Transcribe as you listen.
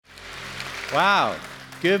Wow.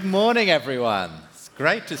 Good morning, everyone. It's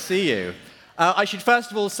great to see you. I should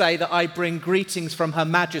first of all say that I bring greetings from Her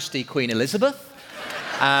Majesty Queen Elizabeth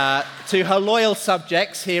to her loyal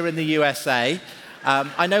subjects here in the USA.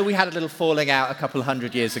 I know we had a little falling out a couple of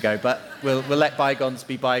hundred years ago, but we'll let bygones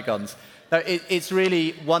be bygones. No, it's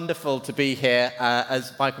really wonderful to be here.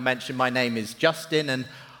 As Michael mentioned, my name is Justin, and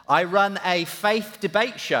I run a faith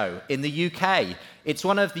debate show in the UK. It's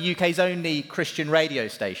one of the UK's only Christian radio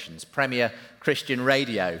stations, Premier Christian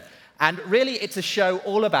Radio. And really, it's a show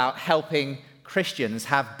all about helping Christians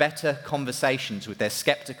have better conversations with their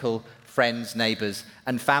skeptical friends, neighbours,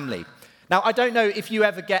 and family. Now, I don't know if you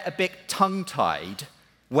ever get a bit tongue-tied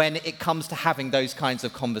when it comes to having those kinds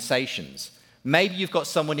of conversations. Maybe you've got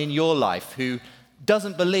someone in your life who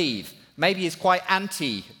doesn't believe, maybe is quite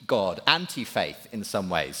anti-God, anti-faith in some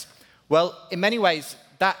ways. Well, in many ways,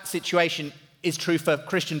 that situation is true for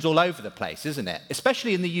Christians all over the place, isn't it?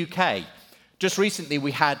 Especially in the UK. Just recently,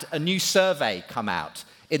 we had a new survey come out.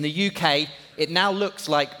 In the UK, it now looks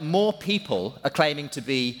like more people are claiming to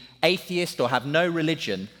be atheist or have no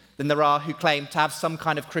religion than there are who claim to have some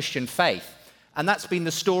kind of Christian faith. And that's been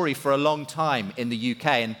the story for a long time in the UK.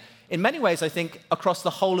 And in many ways, I think across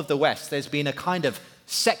the whole of the West, there's been a kind of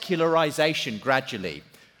secularization gradually.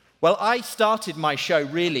 Well, I started my show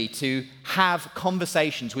really to have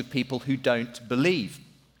conversations with people who don't believe.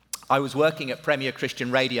 I was working at Premier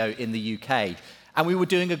Christian Radio in the UK, and we were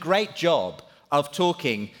doing a great job of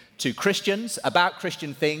talking to Christians about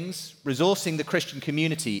Christian things, resourcing the Christian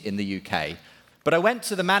community in the UK. But I went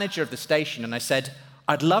to the manager of the station and I said,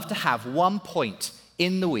 I'd love to have one point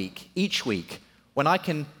in the week, each week, when I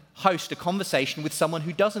can host a conversation with someone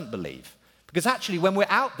who doesn't believe. Because actually, when we're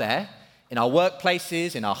out there, in our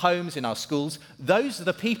workplaces, in our homes, in our schools, those are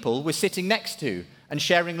the people we're sitting next to and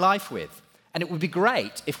sharing life with. And it would be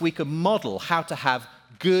great if we could model how to have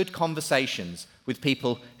good conversations with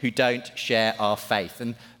people who don't share our faith.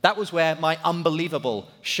 And that was where my Unbelievable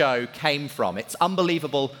show came from. It's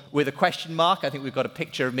Unbelievable with a question mark. I think we've got a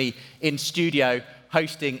picture of me in studio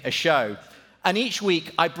hosting a show. And each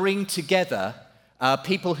week I bring together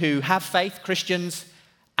people who have faith, Christians,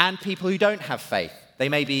 and people who don't have faith. They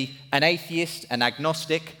may be an atheist, an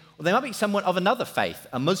agnostic, or they might be someone of another faith,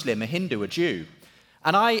 a Muslim, a Hindu, a Jew.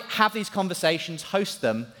 And I have these conversations, host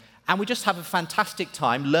them, and we just have a fantastic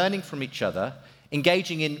time learning from each other,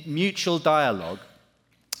 engaging in mutual dialogue.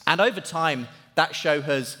 And over time, that show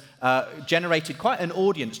has generated quite an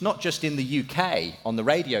audience, not just in the UK on the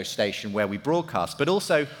radio station where we broadcast, but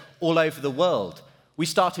also all over the world. We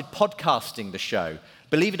started podcasting the show.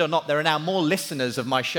 Believe it or not, there are now more listeners of my show